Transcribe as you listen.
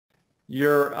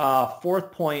Your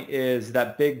fourth point is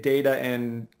that big data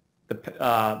and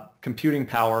the computing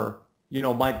power,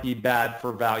 might be bad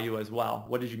for value as well.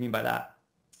 What did you mean by that?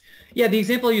 Yeah, the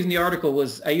example I used in the article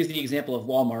was I used the example of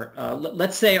Walmart.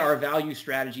 Let's say our value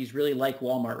strategies really like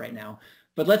Walmart right now.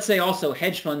 But let's say also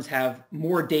hedge funds have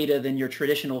more data than your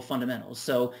traditional fundamentals.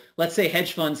 So let's say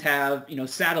hedge funds have,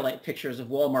 satellite pictures of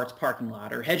Walmart's parking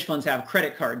lot, or hedge funds have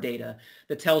credit card data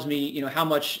that tells me, how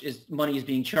much money is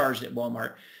being charged at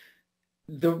Walmart.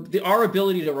 Our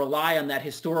ability to rely on that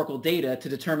historical data to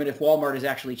determine if Walmart is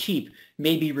actually cheap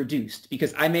may be reduced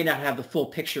because I may not have the full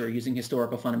picture using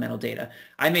historical fundamental data.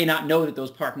 I may not know that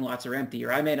those parking lots are empty,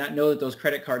 or I may not know that those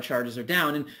credit card charges are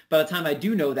down. And by the time I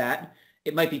do know that,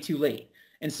 it might be too late.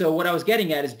 And so what I was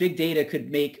getting at is big data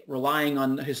could make relying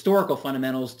on the historical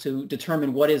fundamentals to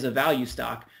determine what is a value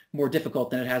stock more difficult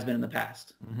than it has been in the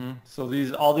past. Mm-hmm. So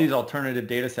all these alternative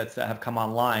data sets that have come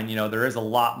online, there is a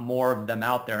lot more of them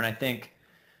out there. And I think,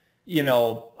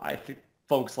 I think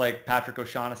folks like Patrick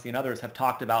O'Shaughnessy and others have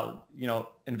talked about,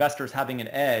 investors having an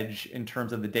edge in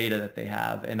terms of the data that they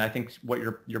have. And I think what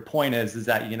your point is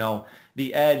that,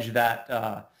 the edge that,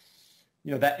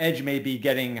 that edge may be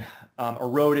getting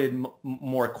eroded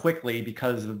more quickly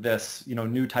because of this,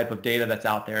 new type of data that's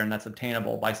out there and that's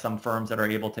obtainable by some firms that are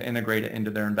able to integrate it into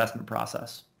their investment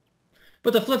process.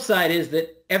 But the flip side is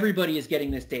that everybody is getting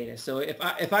this data. So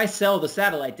if I sell the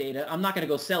satellite data, I'm not going to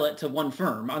go sell it to one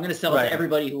firm. I'm going to sell it to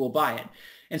everybody who will buy it.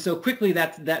 And so quickly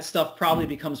that stuff probably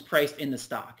becomes priced in the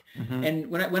stock. Mm-hmm. And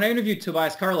when I interviewed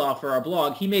Tobias Carlisle for our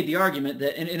blog, he made the argument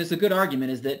that, and it's a good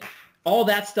argument, is that all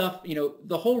that stuff,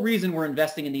 the whole reason we're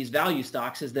investing in these value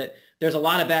stocks is that there's a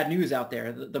lot of bad news out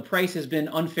there. The price has been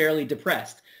unfairly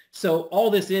depressed. So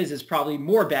all this is probably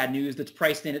more bad news that's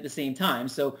priced in at the same time.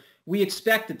 So we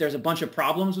expect that there's a bunch of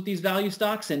problems with these value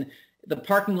stocks, and the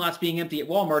parking lots being empty at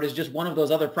Walmart is just one of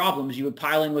those other problems you would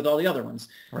pile in with all the other ones.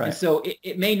 Right. And so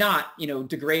it may not,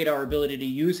 degrade our ability to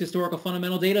use historical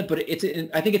fundamental data, but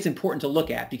I think it's important to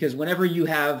look at, because whenever you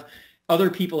have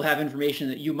other people have information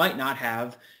that you might not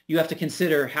have, you have to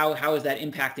consider how is that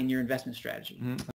impacting your investment strategy. Mm-hmm.